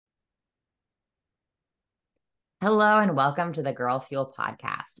Hello and welcome to the Girls Fuel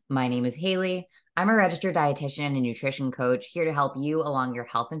podcast. My name is Haley. I'm a registered dietitian and nutrition coach here to help you along your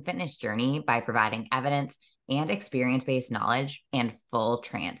health and fitness journey by providing evidence and experience-based knowledge and full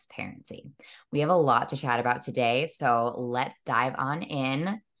transparency. We have a lot to chat about today, so let's dive on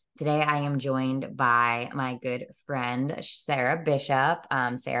in. Today, I am joined by my good friend, Sarah Bishop.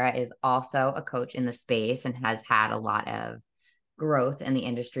 Sarah is also a coach in the space and has had a lot of growth in the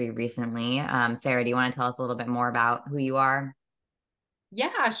industry recently. Sarah, do you want to tell us a little bit more about who you are?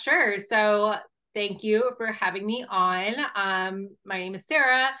 Yeah, sure. So thank you for having me on. My name is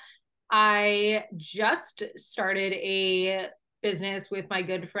Sarah. I just started a business with my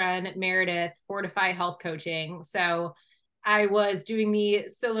good friend Meredith, Fortify Health Coaching. So I was doing the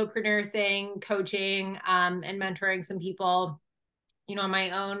solopreneur thing, coaching and mentoring some people, on my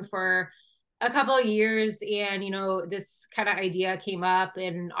own for a couple of years. And, this kind of idea came up,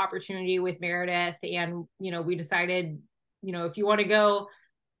 an opportunity with Meredith. And, we decided, if you want to go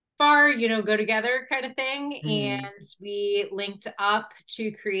far, go together kind of thing. Mm-hmm. And we linked up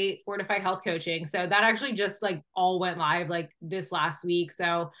to create Fortify Health Coaching. So that actually just like all went live like this last week.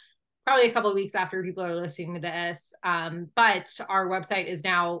 So probably a couple of weeks after people are listening to this. But our website is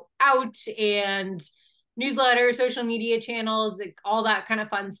now out, and newsletter, social media channels, like all that kind of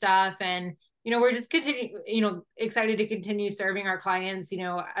fun stuff. And, we're just excited to continue serving our clients,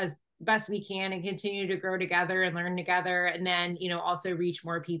 as best we can and continue to grow together and learn together. And then, also reach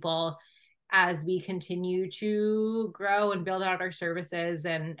more people as we continue to grow and build out our services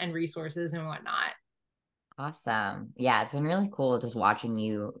and resources and whatnot. Awesome. Yeah, it's been really cool just watching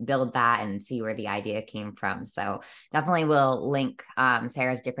you build that and see where the idea came from. So definitely will link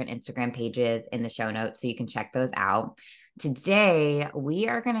Sarah's different Instagram pages in the show notes so you can check those out. Today, we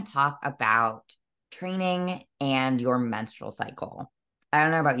are going to talk about training and your menstrual cycle. I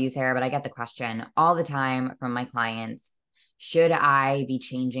don't know about you, Sarah, but I get the question all the time from my clients. Should I be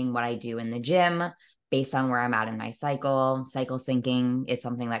changing what I do in the gym based on where I'm at in my cycle? Cycle syncing is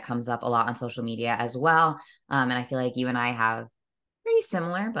something that comes up a lot on social media as well. And I feel like you and I have pretty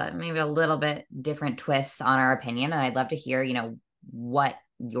similar, but maybe a little bit different twists on our opinion. And I'd love to hear, what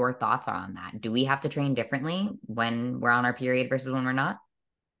your thoughts are on that. Do we have to train differently when we're on our period versus when we're not?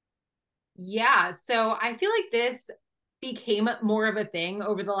 Yeah. So I feel like this became more of a thing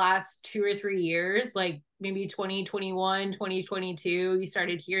over the last 2 or 3 years, like maybe 2021, 2022. You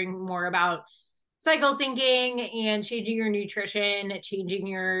started hearing more about cycle syncing and changing your nutrition, changing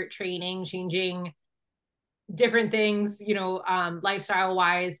your training, changing different things, lifestyle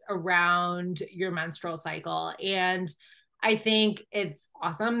wise around your menstrual cycle. And I think it's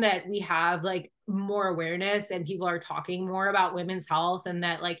awesome that we have like more awareness and people are talking more about women's health, and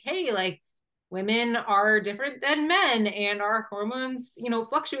that like, hey, like women are different than men and our hormones,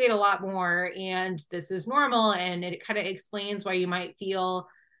 fluctuate a lot more, and this is normal. And it kind of explains why you might feel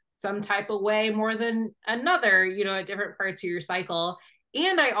some type of way more than another, at different parts of your cycle.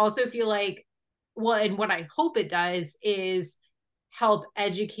 And I also feel like, well, and what I hope it does is help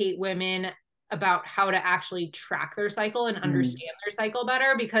educate women about how to actually track their cycle and Mm, understand their cycle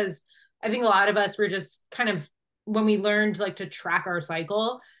better. Because I think a lot of us were just kind of, when we learned like to track our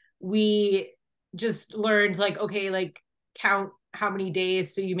cycle, we just learned like, okay, like count how many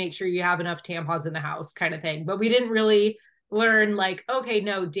days so you make sure you have enough tampons in the house kind of thing. But we didn't really learn like, okay,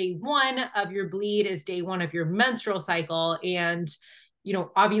 no, day one of your bleed is day one of your menstrual cycle. And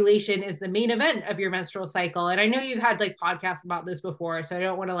ovulation is the main event of your menstrual cycle. And I know you've had like podcasts about this before, so I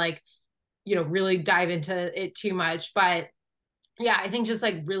don't want to like, really dive into it too much. But yeah, I think just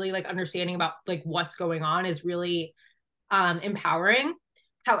like really like understanding about like what's going on is really empowering.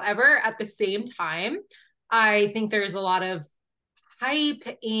 However, at the same time, I think there's a lot of hype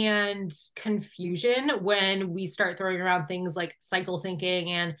and confusion when we start throwing around things like cycle syncing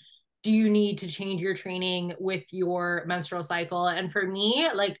and do you need to change your training with your menstrual cycle. And for me,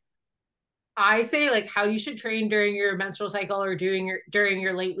 like I say, like how you should train during your menstrual cycle or during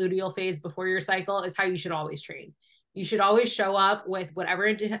your late luteal phase before your cycle is how you should always train. You should always show up with whatever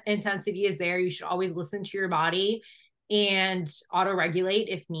intensity is there. You should always listen to your body and auto regulate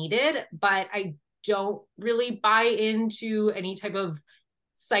if needed. But I don't really buy into any type of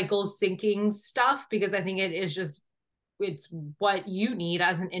cycle syncing stuff, because I think it is just, it's what you need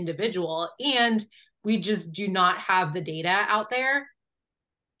as an individual. And we just do not have the data out there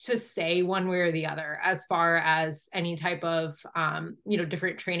to say one way or the other as far as any type of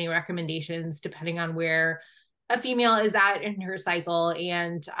different training recommendations depending on where a female is at in her cycle.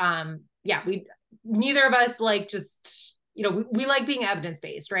 And yeah, we neither of us like just, we like being evidence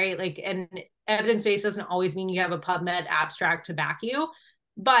based, right? Like, and evidence based doesn't always mean you have a PubMed abstract to back you,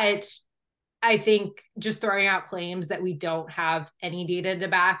 but I think just throwing out claims that we don't have any data to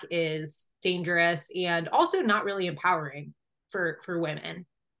back is dangerous and also not really empowering for women.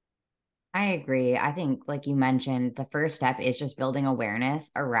 I agree. I think, like you mentioned, the first step is just building awareness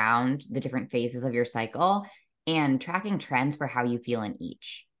around the different phases of your cycle and tracking trends for how you feel in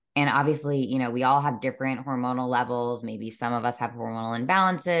each. And obviously, we all have different hormonal levels. Maybe some of us have hormonal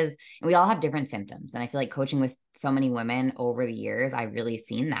imbalances, and we all have different symptoms. And I feel like coaching with so many women over the years, I've really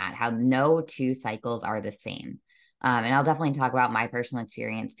seen that how no two cycles are the same. And I'll definitely talk about my personal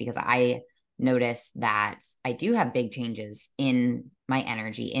experience because I notice that I do have big changes in my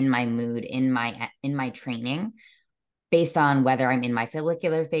energy, in my mood, in my training based on whether I'm in my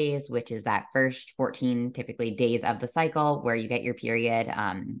follicular phase, which is that first 14 typically days of the cycle where you get your period,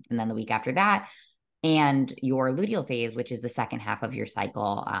 and then the week after that, and your luteal phase, which is the second half of your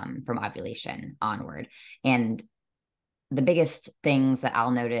cycle, from ovulation onward. And the biggest things that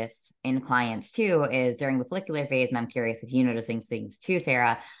I'll notice in clients too is during the follicular phase, and I'm curious if you notice these things too,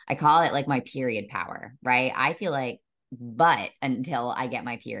 Sarah. I call it like my period power, right? I feel like but until I get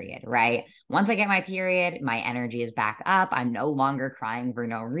my period, right? Once I get my period, my energy is back up. I'm no longer crying for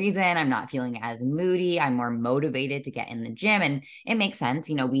no reason. I'm not feeling as moody. I'm more motivated to get in the gym. And it makes sense.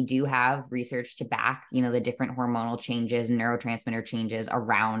 We do have research to back, the different hormonal changes, neurotransmitter changes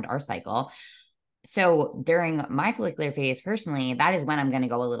around our cycle. So during my follicular phase, personally, that is when I'm going to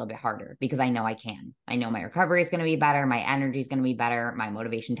go a little bit harder because I know I can. I know my recovery is going to be better. My energy is going to be better. My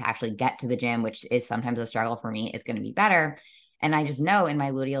motivation to actually get to the gym, which is sometimes a struggle for me, is going to be better. And I just know in my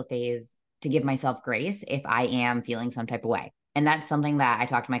luteal phase to give myself grace if I am feeling some type of way. And that's something that I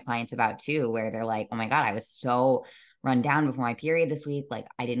talk to my clients about too, where they're like, oh my God, I was so run down before my period this week. Like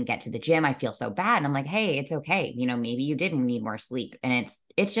I didn't get to the gym. I feel so bad. And I'm like, hey, it's okay. Maybe you did need more sleep. And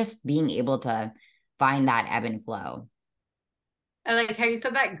it's just being able to find that ebb and flow. I like how you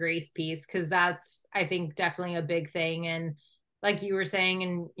said that grace piece because that's, I think, definitely a big thing. And like you were saying,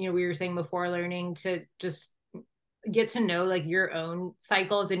 and we were saying before, learning to just get to know like your own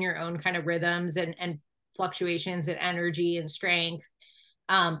cycles and your own kind of rhythms and fluctuations and energy and strength,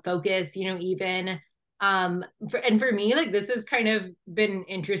 focus, even. And for me, like this has kind of been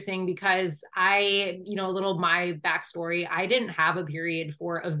interesting because a little my backstory, I didn't have a period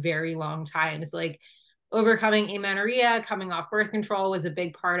for a very long time. So like overcoming amenorrhea, coming off birth control was a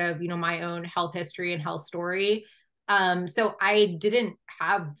big part of, my own health history and health story. So I didn't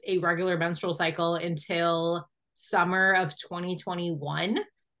have a regular menstrual cycle until summer of 2021.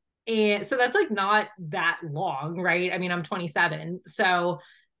 And so that's like not that long, right? I mean, I'm 27. So,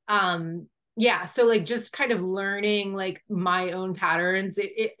 yeah, so like just kind of learning like my own patterns.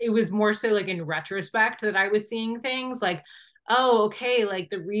 It was more so like in retrospect that I was seeing things like, oh, okay, like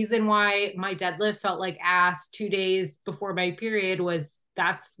the reason why my deadlift felt like ass 2 days before my period was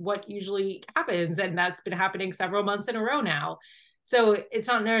that's what usually happens. And that's been happening several months in a row now. So it's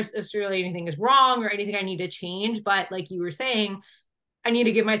not necessarily anything is wrong or anything I need to change. But like you were saying, I need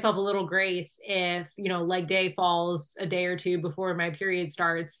to give myself a little grace if, leg day falls a day or two before my period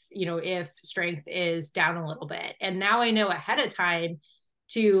starts, if strength is down a little bit. And now I know ahead of time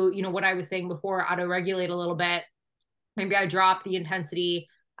to, what I was saying before, auto regulate a little bit. Maybe I drop the intensity,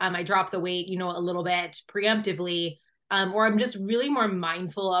 I drop the weight, a little bit preemptively, or I'm just really more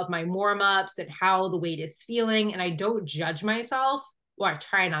mindful of my warm ups and how the weight is feeling. And I don't judge myself. Well, I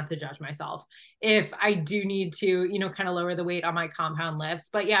try not to judge myself if I do need to, kind of lower the weight on my compound lifts.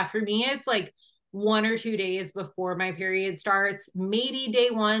 But yeah, for me, it's like 1 or 2 days before my period starts, maybe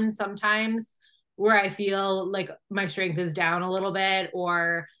day one sometimes, where I feel like my strength is down a little bit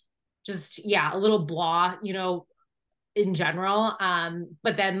or just, yeah, a little blah, in general.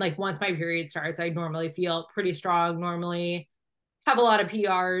 But then like once my period starts, I normally feel pretty strong, normally have a lot of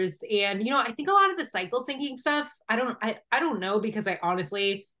PRs. And I think a lot of the cycle syncing stuff, I don't know because I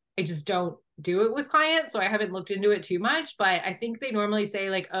just don't do it with clients. So I haven't looked into it too much. But I think they normally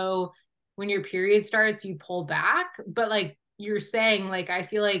say like, oh, when your period starts, you pull back. But like you're saying, like I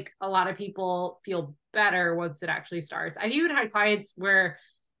feel like a lot of people feel better once it actually starts. I've even had clients where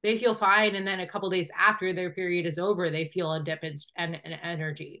they feel fine and then a couple days after their period is over they feel a dip in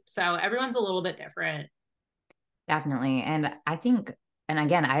energy. So everyone's a little bit different. Definitely. And I think, and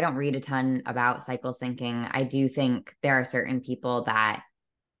again, I don't read a ton about cycle syncing. I do think there are certain people that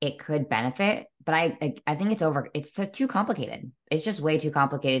it could benefit, but I think it's so too complicated. It's just way too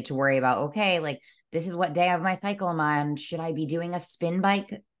complicated to worry about, okay, like this is what day of my cycle am I on? Should I be doing a spin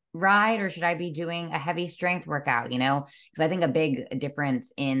bike ride or should I be doing a heavy strength workout? Because I think a big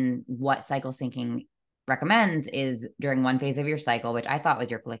difference in what cycle syncing recommends is during one phase of your cycle, which I thought was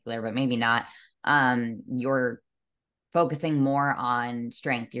your follicular, but maybe not, your focusing more on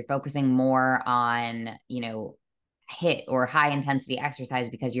strength, you're focusing more on, hit or high intensity exercise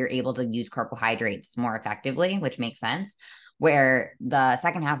because you're able to use carbohydrates more effectively, which makes sense. Where the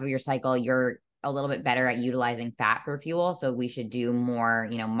second half of your cycle, you're a little bit better at utilizing fat for fuel. So we should do more,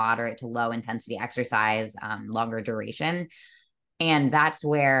 moderate to low intensity exercise, longer duration. And that's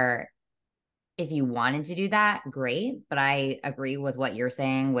where, if you wanted to do that, great. But I agree with what you're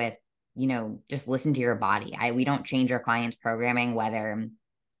saying with, just listen to your body. We don't change our clients' programming, whether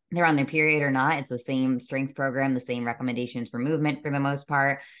they're on their period or not. It's the same strength program, the same recommendations for movement for the most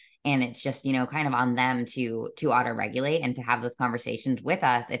part. And it's just, kind of on them to auto regulate and to have those conversations with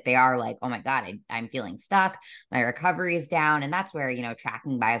us if they are like, oh my God, I'm feeling stuck, my recovery is down. And that's where,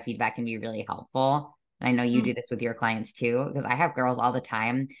 tracking biofeedback can be really helpful. And I know you do this with your clients too, because I have girls all the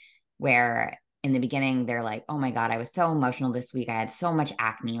time where in the beginning they're like, oh my God, I was so emotional this week, I had so much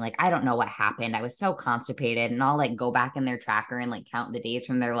acne, like I don't know what happened, I was so constipated. And I'll like go back in their tracker and like count the days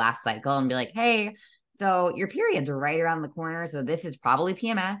from their last cycle and be like, hey, so your periods are right around the corner, so this is probably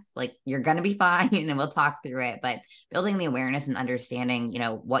PMS, like you're gonna be fine. And we'll talk through it. But building the awareness and understanding,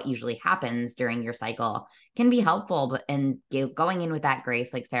 what usually happens during your cycle can be helpful. But and going in with that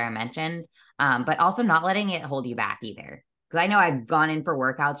grace, like Sarah mentioned, but also not letting it hold you back either. Because I know I've gone in for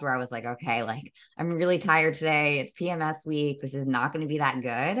workouts where I was like, okay, like I'm really tired today, it's PMS week, this is not going to be that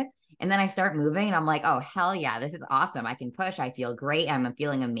good. And then I start moving and I'm like, oh hell yeah, this is awesome, I can push, I feel great, I'm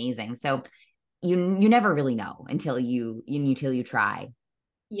feeling amazing. So you never really know until you try.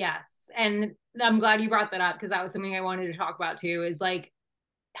 Yes. And I'm glad you brought that up, because that was something I wanted to talk about too, is like,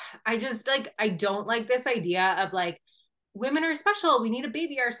 I just like, I don't like this idea of like, women are special, we need to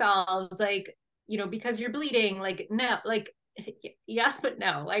baby ourselves, like, because you're bleeding. Like, no, like, yes, but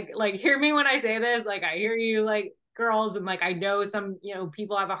no. Like, hear me when I say this. Like, I hear you, like, girls, and like, I know some,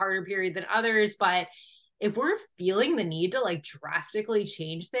 people have a harder period than others, but if we're feeling the need to like drastically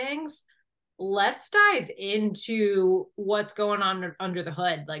change things, let's dive into what's going on under the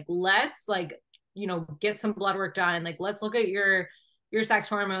hood. Like, let's like, get some blood work done. Like, let's look at your sex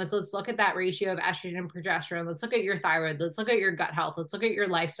hormones. Let's look at that ratio of estrogen and progesterone. Let's look at your thyroid. Let's look at your gut health. Let's look at your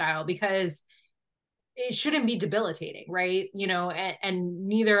lifestyle, because it shouldn't be debilitating, right? And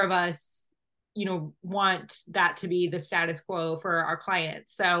neither of us, want that to be the status quo for our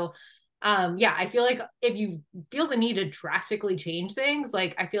clients. So yeah, I feel like if you feel the need to drastically change things,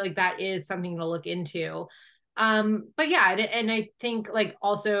 like I feel like that is something to look into. But yeah, and I think like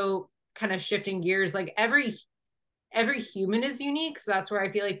also kind of shifting gears, like every human is unique. So that's where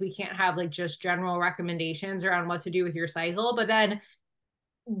I feel like we can't have like just general recommendations around what to do with your cycle, but then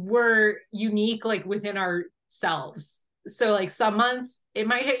we're unique like within ourselves. So like some months it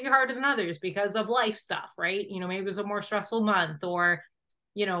might hit you harder than others because of life stuff, right? Maybe it was a more stressful month, or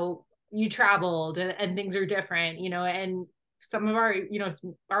you traveled, and things are different, and some of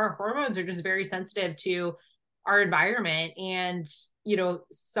our hormones are just very sensitive to our environment. And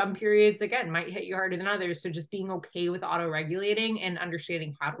some periods again might hit you harder than others, so just being okay with auto regulating and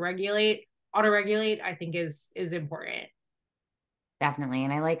understanding how to auto regulate, I think is important. Definitely.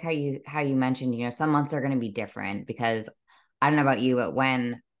 And I like how you mentioned, some months are going to be different, because I don't know about you, but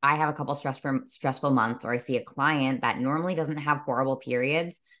when I have a couple stressful months, or I see a client that normally doesn't have horrible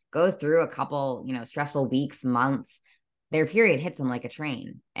periods, goes through a couple, stressful weeks, months, their period hits them like a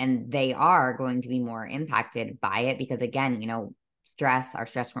train, and they are going to be more impacted by it because, again, stress, our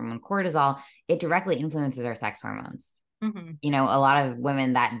stress hormone cortisol, it directly influences our sex hormones. Mm-hmm. A lot of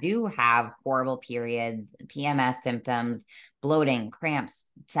women that do have horrible periods, PMS symptoms, bloating, cramps,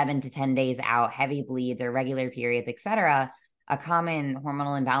 7 to 10 days out, heavy bleeds, irregular periods, etc., a common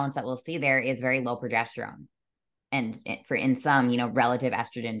hormonal imbalance that we'll see there is very low progesterone. And in some, relative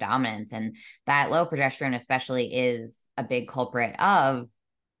estrogen dominance. And that low progesterone especially is a big culprit of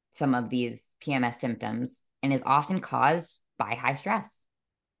some of these PMS symptoms, and is often caused by high stress.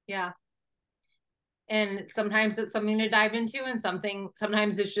 Yeah. And sometimes it's something to dive into, and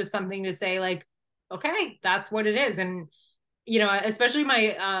sometimes it's just something to say like, okay, that's what it is. And especially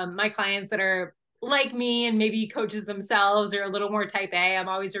my clients that are like me and maybe coaches themselves or a little more type A, I'm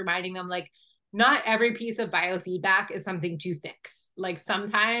always reminding them like, not every piece of biofeedback is something to fix. Like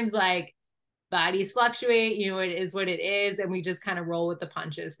sometimes like bodies fluctuate, it is what it is, and we just kind of roll with the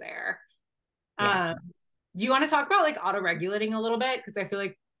punches there. Yeah. Do you want to talk about like auto regulating a little bit? Because I feel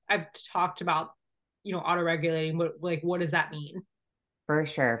like I've talked about auto regulating, but like what does that mean? For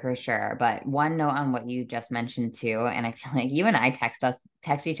sure, for sure. But one note on what you just mentioned too, and I feel like you and I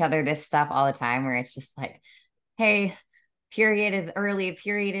text each other this stuff all the time, where it's just like, hey, period is early,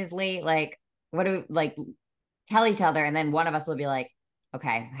 period is late, like what do like tell each other, and then one of us will be like,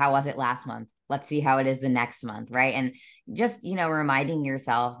 okay, how was it last month? let's see how it is the next month, right? And just, reminding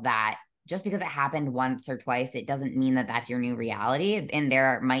yourself that just because it happened once or twice, it doesn't mean that that's your new reality. And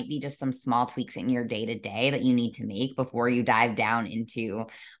there might be just some small tweaks in your day to day that you need to make before you dive down into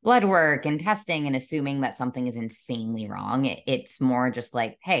blood work and testing and assuming that something is insanely wrong. It's more just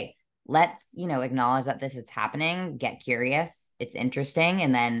like, hey, let's, acknowledge that this is happening, get curious, it's interesting,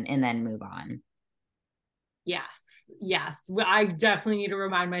 and then move on. Yes. Yes. I definitely need to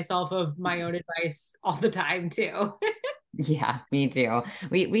remind myself of my own advice all the time too. Yeah, me too.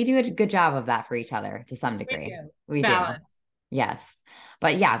 We do a good job of that for each other to some We degree. do. We do. Balance. Yes.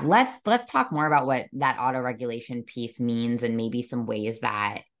 But yeah, let's talk more about what that auto-regulation piece means and maybe some ways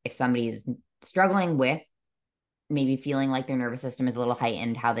that if somebody's struggling with maybe feeling like their nervous system is a little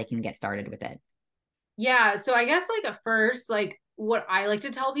heightened, how they can get started with it. Yeah. So I guess like at first, like what I like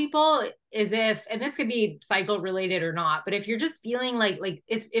to tell people is and this could be cycle related or not, but if you're just feeling like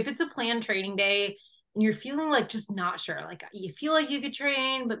if it's a planned training day and you're feeling like just not sure, like you feel like you could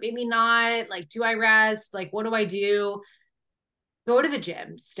train, but maybe not, like, do I rest? Like, what do I do? Go to the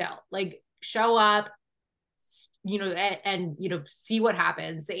gym still, like show up, and see what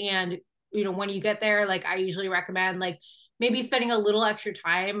happens. And, when you get there, like I usually recommend like maybe spending a little extra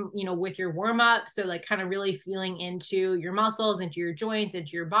time, with your warm up. So like kind of really feeling into your muscles, into your joints,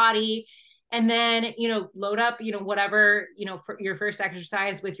 into your body. And then, load up, whatever, for your first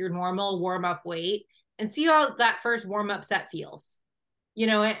exercise with your normal warm up weight and see how that first warm up set feels,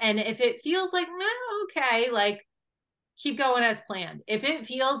 and if it feels like, no, okay, like keep going as planned. If it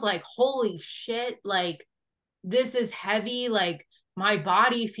feels like, holy shit, like this is heavy, like my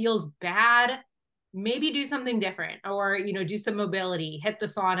body feels bad, maybe do something different, or do some mobility, hit the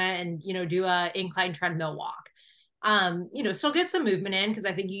sauna, and do a incline treadmill walk. Still get some movement in, because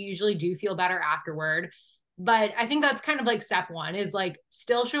I think you usually do feel better afterward. But I think that's kind of like step one, is like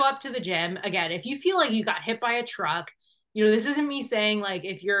still show up to the gym. Again, if you feel like you got hit by a truck, this isn't me saying like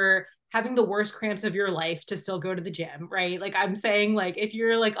if you're having the worst cramps of your life to still go to the gym, right? Like I'm saying, like if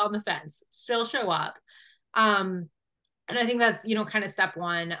you're like on the fence, still show up. um and I think that's, kind of step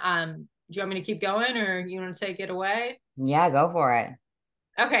one. Do you want me to keep going, or you want to take it away? Yeah, go for it.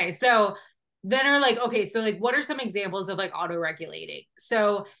 Okay. So then are like, okay, so like what are some examples of like auto regulating?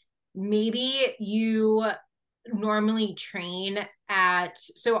 So maybe you normally train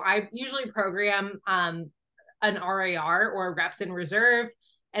so I usually program an RIR, or reps in reserve,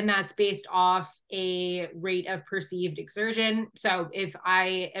 and that's based off a rate of perceived exertion. So if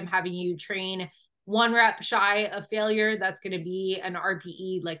I am having you train one rep shy of failure, that's going to be an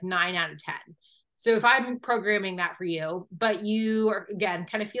RPE like 9 out of 10. So if I'm programming that for you, but you are, again,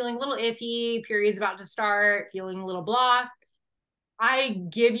 kind of feeling a little iffy, period's about to start, feeling a little blah, I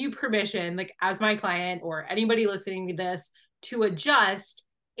give you permission, like as my client or anybody listening to this, to adjust.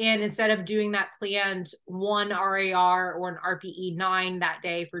 And instead of doing that planned one RAR or an RPE 9 that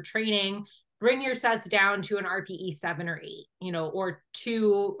day for training, bring your sets down to an RPE 7 or 8, or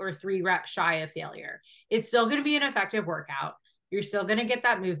 2 or 3 reps shy of failure. It's still going to be an effective workout. You're still going to get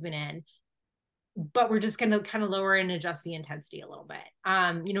that movement in, but we're just going to kind of lower and adjust the intensity a little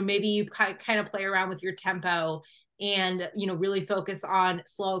bit. Maybe you kind of play around with your tempo and, really focus on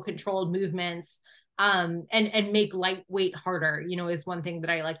slow, controlled movements, and make lightweight harder, is one thing that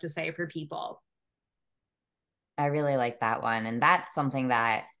I like to say for people. I really like that one. And that's something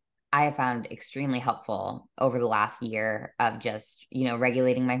that I have found extremely helpful over the last year of just,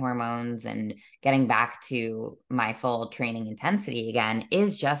 regulating my hormones and getting back to my full training intensity again,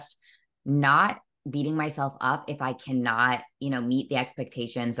 is just not beating myself up if I cannot, meet the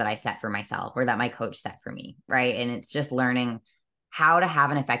expectations that I set for myself or that my coach set for me. Right. And it's just learning how to have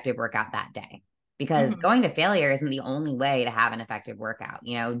an effective workout that day, because Mm-hmm. going to failure isn't the only way to have an effective workout.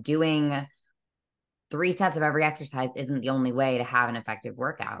 Doing 3 sets of every exercise isn't the only way to have an effective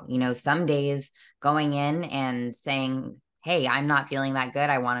workout. Some days going in and saying, hey, I'm not feeling that good,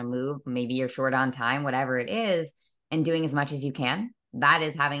 I want to move, maybe you're short on time, whatever it is, and doing as much as you can, that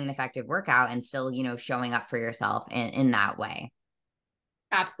is having an effective workout and still, showing up for yourself in that way.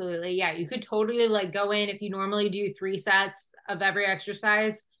 Absolutely. Yeah. You could totally like go in, if you normally do 3 sets of every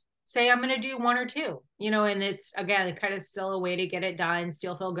exercise, say, I'm going to do 1 or 2, and it's, again, kind of still a way to get it done,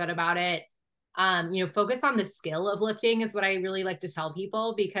 still feel good about it. Focus on the skill of lifting is what I really like to tell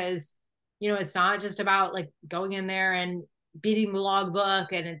people, because, it's not just about like going in there and beating the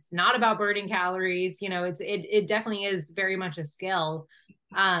logbook, and it's not about burning calories. It definitely is very much a skill.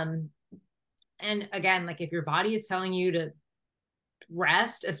 Um, and again, like if your body is telling you to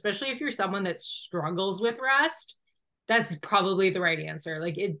rest, especially if you're someone that struggles with rest, that's probably the right answer.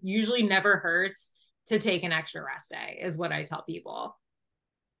 Like it usually never hurts to take an extra rest day, is what I tell people.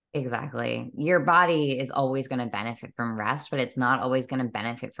 Exactly. Your body is always going to benefit from rest, but it's not always going to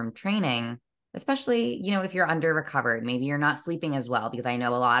benefit from training, especially, if you're under recovered. Maybe you're not sleeping as well, because I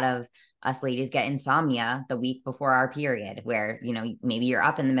know a lot of us ladies get insomnia the week before our period, where, maybe you're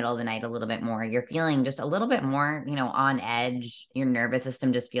up in the middle of the night a little bit more. You're feeling just a little bit more, on edge. Your nervous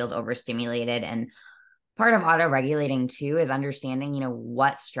system just feels overstimulated. And part of auto regulating too is understanding,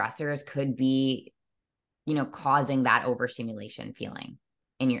 what stressors could be, causing that overstimulation feeling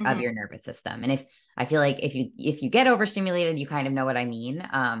of Mhm. your nervous system. And if I feel like if you get overstimulated, you kind of know what I mean,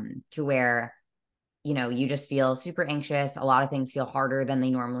 to where, you just feel super anxious. A lot of things feel harder than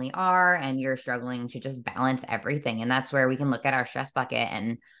they normally are, and you're struggling to just balance everything. And that's where we can look at our stress bucket.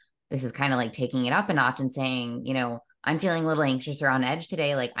 And this is kind of like taking it up a notch and saying, I'm feeling a little anxious or on edge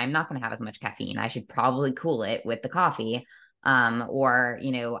today. Like, I'm not going to have as much caffeine. I should probably cool it with the coffee. Or,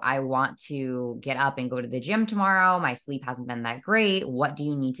 I want to get up and go to the gym tomorrow. My sleep hasn't been that great. What do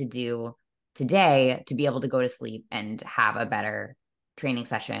you need to do today to be able to go to sleep and have a better training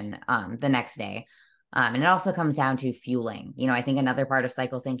session the next day? And it also comes down to fueling. I think another part of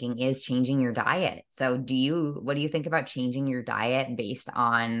cycle syncing is changing your diet. So what do you think about changing your diet based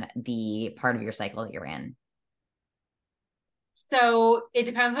on the part of your cycle that you're in? So it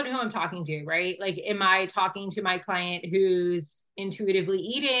depends on who I'm talking to, right? Like, am I talking to my client who's intuitively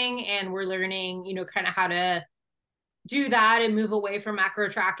eating and we're learning, kind of how to do that and move away from macro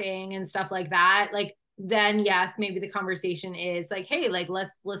tracking and stuff like that? Like, then yes, maybe the conversation is like, hey, like,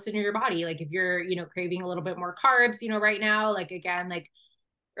 let's listen to your body. Like, if you're, craving a little bit more carbs, right now, like, again, like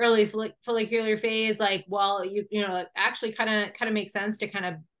early follicular phase, like, well, it actually kind of makes sense to kind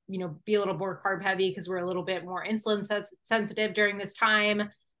of, be a little more carb heavy because we're a little bit more insulin sensitive during this time.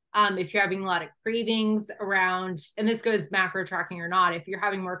 If you're having a lot of cravings around, and this goes macro tracking or not, if you're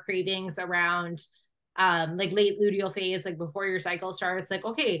having more cravings around like late luteal phase, like before your cycle starts, like,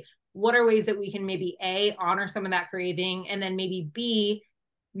 okay, what are ways that we can maybe A, honor some of that craving, and then maybe B,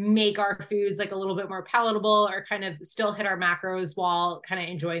 make our foods like a little bit more palatable or kind of still hit our macros while kind of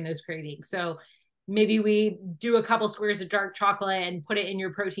enjoying those cravings. So maybe we do a couple squares of dark chocolate and put it in your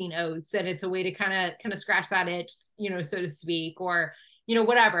protein oats, and it's a way to kind of scratch that itch, so to speak, or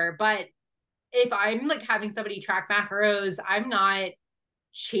whatever. But if I'm like having somebody track macros, I'm not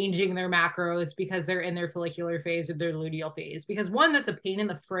changing their macros because they're in their follicular phase or their luteal phase, because one, that's a pain in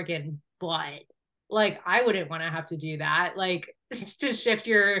the friggin' butt. Like, I wouldn't want to have to do that, like to shift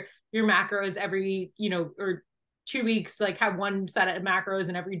your macros every, or 2 weeks, like have one set of macros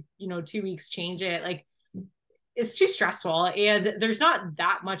and every 2 weeks change it. Like, it's too stressful, and there's not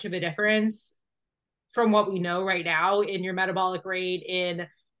that much of a difference from what we know right now in your metabolic rate, in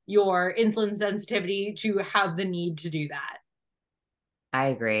your insulin sensitivity, to have the need to do that. I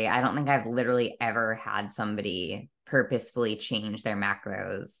agree. I don't think I've literally ever had somebody purposefully change their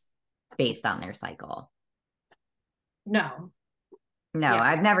macros based on their cycle. No. No, Yeah.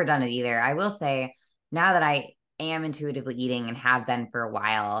 I've never done it either. I will say, now that I am intuitively eating and have been for a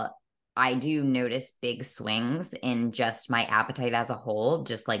while, I do notice big swings in just my appetite as a whole,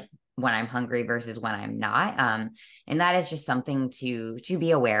 just like when I'm hungry versus when I'm not. And that is just something to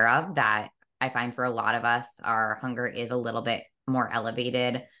be aware of, that I find for a lot of us, our hunger is a little bit more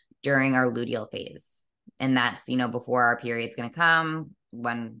elevated during our luteal phase. And that's, before our period's going to come,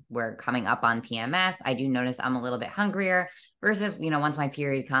 when we're coming up on PMS. I do notice I'm a little bit hungrier versus, once my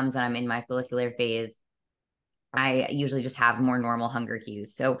period comes and I'm in my follicular phase, I usually just have more normal hunger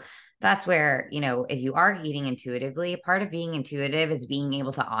cues. So that's where, if you are eating intuitively, part of being intuitive is being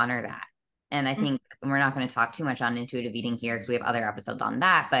able to honor that. And I think we're not going to talk too much on intuitive eating here because we have other episodes on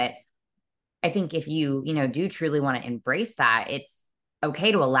that. But I think if you, do truly want to embrace that, it's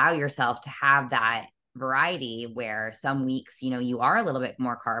okay to allow yourself to have that variety, where some weeks, you are a little bit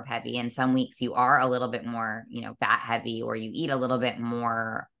more carb heavy, and some weeks you are a little bit more, fat heavy, or you eat a little bit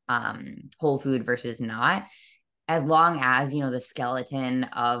more whole food versus not, as long as, the skeleton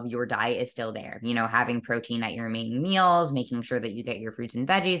of your diet is still there, having protein at your main meals, making sure that you get your fruits and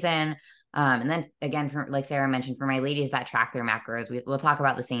veggies in. And then again, like Sarah mentioned, for my ladies that track their macros, we'll talk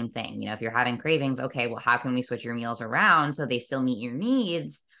about the same thing. If you're having cravings, okay, well, how can we switch your meals around so they still meet your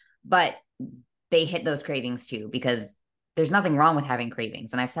needs, but they hit those cravings too? Because there's nothing wrong with having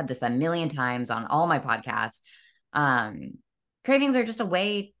cravings. And I've said this a million times on all my podcasts. Cravings are just a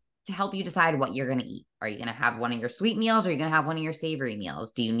way to help you decide what you're going to eat. Are you going to have one of your sweet meals, or are you going to have one of your savory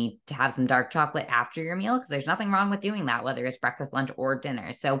meals? Do you need to have some dark chocolate after your meal? Because there's nothing wrong with doing that, whether it's breakfast, lunch, or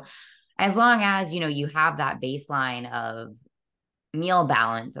dinner. So as long as, you have that baseline of meal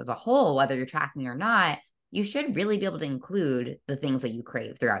balance as a whole, whether you're tracking or not, you should really be able to include the things that you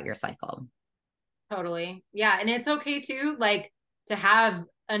crave throughout your cycle. Totally. Yeah. And it's okay too, like, to have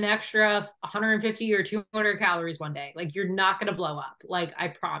an extra 150 or 200 calories one day. Like you're not going to blow up. Like I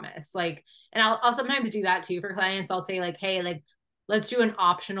promise. Like, and I'll sometimes do that too for clients. I'll say like, hey, like let's do an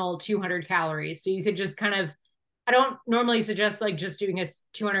optional 200 calories. So you could just kind of, I don't normally suggest like just doing a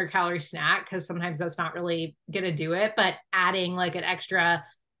 200 calorie snack because sometimes that's not really going to do it, but adding like an extra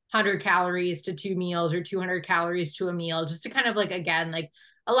 100 calories to 2 meals or 200 calories to a meal just to kind of like, again, like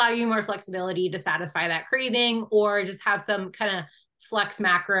allow you more flexibility to satisfy that craving or just have some kind of flex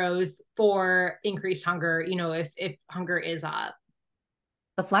macros for increased hunger, you know, if hunger is up.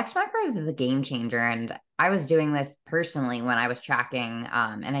 The flex macros is a game changer. And I was doing this personally when I was tracking,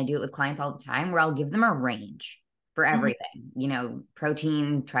 and I do it with clients all the time where I'll give them a range for everything. You know,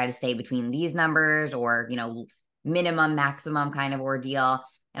 protein, try to stay between these numbers or, you know, minimum, maximum kind of ordeal.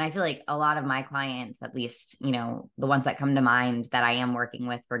 And I feel like a lot of my clients, at least, you know, the ones that come to mind that I am working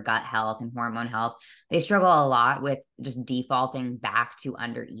with for gut health and hormone health, they struggle a lot with just defaulting back to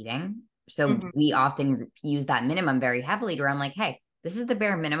under eating. So we often use that minimum very heavily to where I'm like, hey, this is the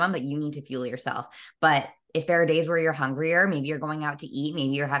bare minimum that you need to fuel yourself. But if there are days where you're hungrier, maybe you're going out to eat,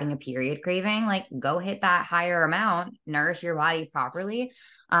 maybe you're having a period craving, like go hit that higher amount, nourish your body properly.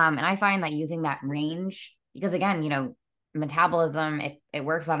 And I find that using that range, because again, you know, metabolism, it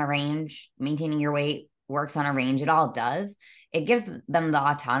works on a range, maintaining your weight works on a range, it all does. It gives them the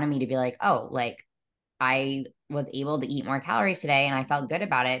autonomy to be like, oh, like I was able to eat more calories today and I felt good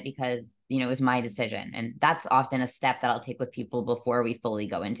about it because, you know, it was my decision. And that's often a step that I'll take with people before we fully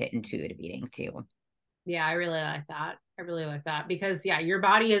go into intuitive eating too. Yeah, I really like that. I really like that because yeah, your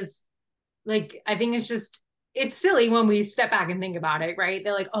body is like, I think it's just, it's silly when we step back and think about it, right?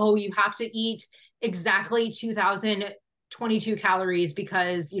 They're like, oh, you have to eat exactly 2022 calories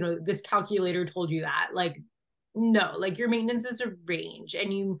because, you know, this calculator told you that. Like, no, like your maintenance is a range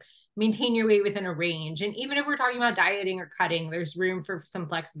and you maintain your weight within a range. And even if we're talking about dieting or cutting, there's room for some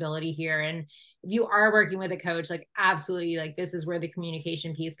flexibility here. And if you are working with a coach, like absolutely, like this is where the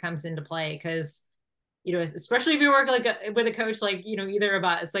communication piece comes into play because, you know, especially if you work like with a coach, like, you know, either of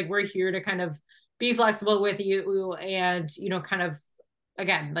us, like we're here to kind of be flexible with you and, you know, kind of,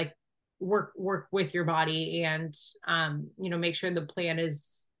 again, like work with your body and, you know, make sure the plan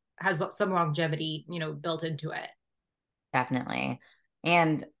has some longevity, you know, built into it. Definitely.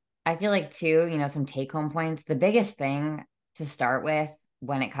 And I feel like too, you know, some take home points, the biggest thing to start with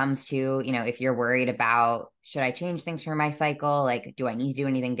when it comes to, you know, if you're worried about, should I change things for my cycle? Like, do I need to do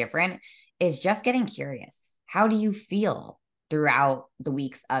anything different? Is just getting curious. How do you feel throughout the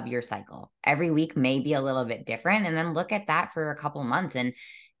weeks of your cycle? Every week may be a little bit different. And then look at that for a couple months and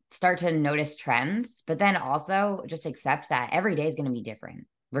start to notice trends, but then also just accept that every day is going to be different,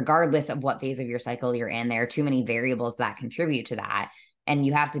 regardless of what phase of your cycle you're in. There are too many variables that contribute to that. And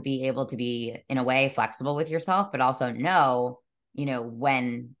you have to be able to be, in a way, flexible with yourself, but also know, you know,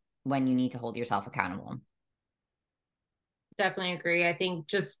 when you need to hold yourself accountable. Definitely agree. I think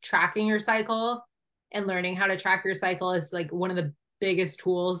just tracking your cycle and learning how to track your cycle is like one of the biggest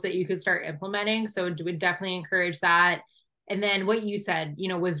tools that you could start implementing. So would definitely encourage that. And then what you said, you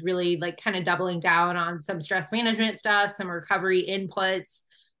know, was really like kind of doubling down on some stress management stuff, some recovery inputs,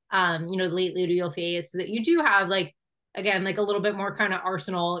 you know, late luteal phase, so that you do have like, again, like a little bit more kind of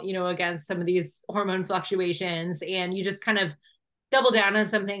arsenal, you know, against some of these hormone fluctuations. And you just kind of double down on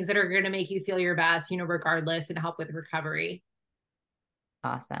some things that are going to make you feel your best, you know, regardless and help with recovery.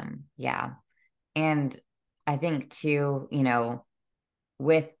 Awesome. Yeah. And I think too, you know,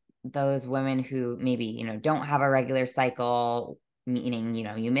 with those women who maybe, you know, don't have a regular cycle, meaning, you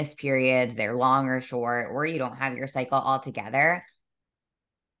know, you miss periods, they're long or short, or you don't have your cycle altogether,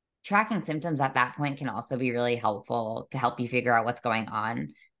 tracking symptoms at that point can also be really helpful to help you figure out what's going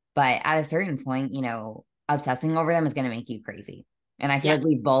on. But at a certain point, you know, obsessing over them is going to make you crazy. And I feel Yeah. like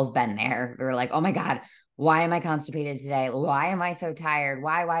we've both been there. We're like, oh my God, why am I constipated today? Why am I so tired?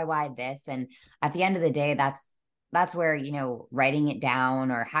 Why this? And at the end of the day, that's where, you know, writing it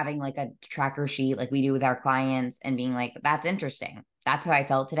down or having like a tracker sheet like we do with our clients and being like, that's interesting. That's how I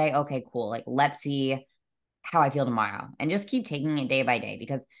felt today. Okay, cool. Like, let's see how I feel tomorrow and just keep taking it day by day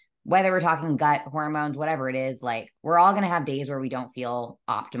because whether we're talking gut hormones, whatever it is, like we're all going to have days where we don't feel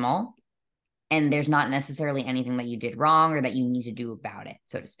optimal. And there's not necessarily anything that you did wrong or that you need to do about it,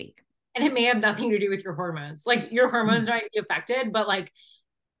 so to speak. And it may have nothing to do with your hormones. Like your hormones might be affected, but like,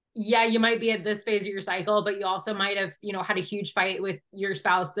 yeah, you might be at this phase of your cycle, but you also might have, you know, had a huge fight with your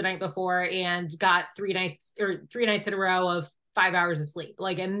spouse the night before and got 3 nights in a row of 5 hours of sleep.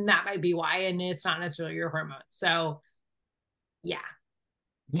 Like, and that might be why. And it's not necessarily your hormones. So yeah.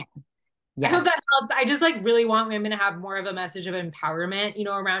 Yeah. I Yes. hope that helps. I just like really want women to have more of a message of empowerment, you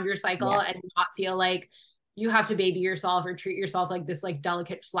know, around your cycle Yes. and not feel like you have to baby yourself or treat yourself like this like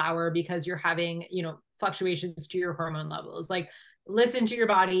delicate flower because you're having, fluctuations to your hormone levels. Like listen to your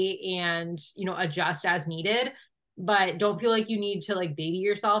body and, adjust as needed, but don't feel like you need to like baby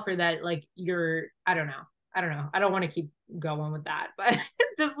yourself or that like you're, I don't know. I don't want to keep going with that, but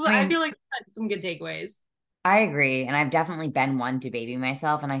I feel like some good takeaways. I agree. And I've definitely been one to baby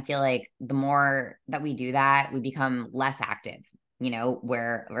myself. And I feel like the more that we do that, we become less active,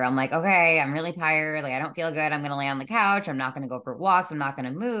 where I'm like, okay, I'm really tired. Like, I don't feel good. I'm going to lay on the couch. I'm not going to go for walks. I'm not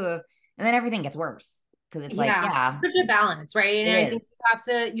going to move. And then everything gets worse because it's like, Yeah, yeah, it's such a balance, right? And it I think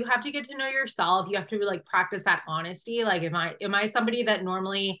is. you have to get to know yourself. You have to like practice that honesty. Like, am I somebody that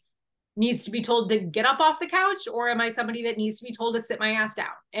normally needs to be told to get up off the couch, or am I somebody that needs to be told to sit my ass down?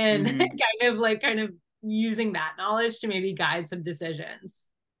 And Mhm. kind of using that knowledge to maybe guide some decisions.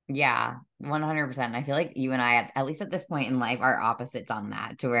 Yeah, 100%. I feel like you and I, at least at this point in life, are opposites on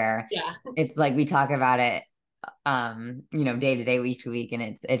that, to where Yeah. it's like we talk about it, day to day, week to week,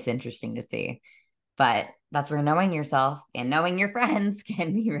 and it's interesting to see. But that's where knowing yourself and knowing your friends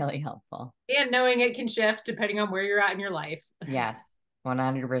can be really helpful. And knowing it can shift depending on where you're at in your life. Yes,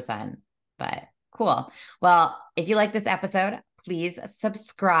 100%. But cool. Well, if you like this episode, please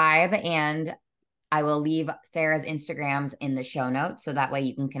subscribe, and I will leave Sarah's Instagrams in the show notes so that way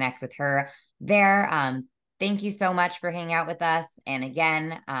you can connect with her there. Thank you so much for hanging out with us. And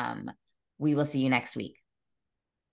again, we will see you next week.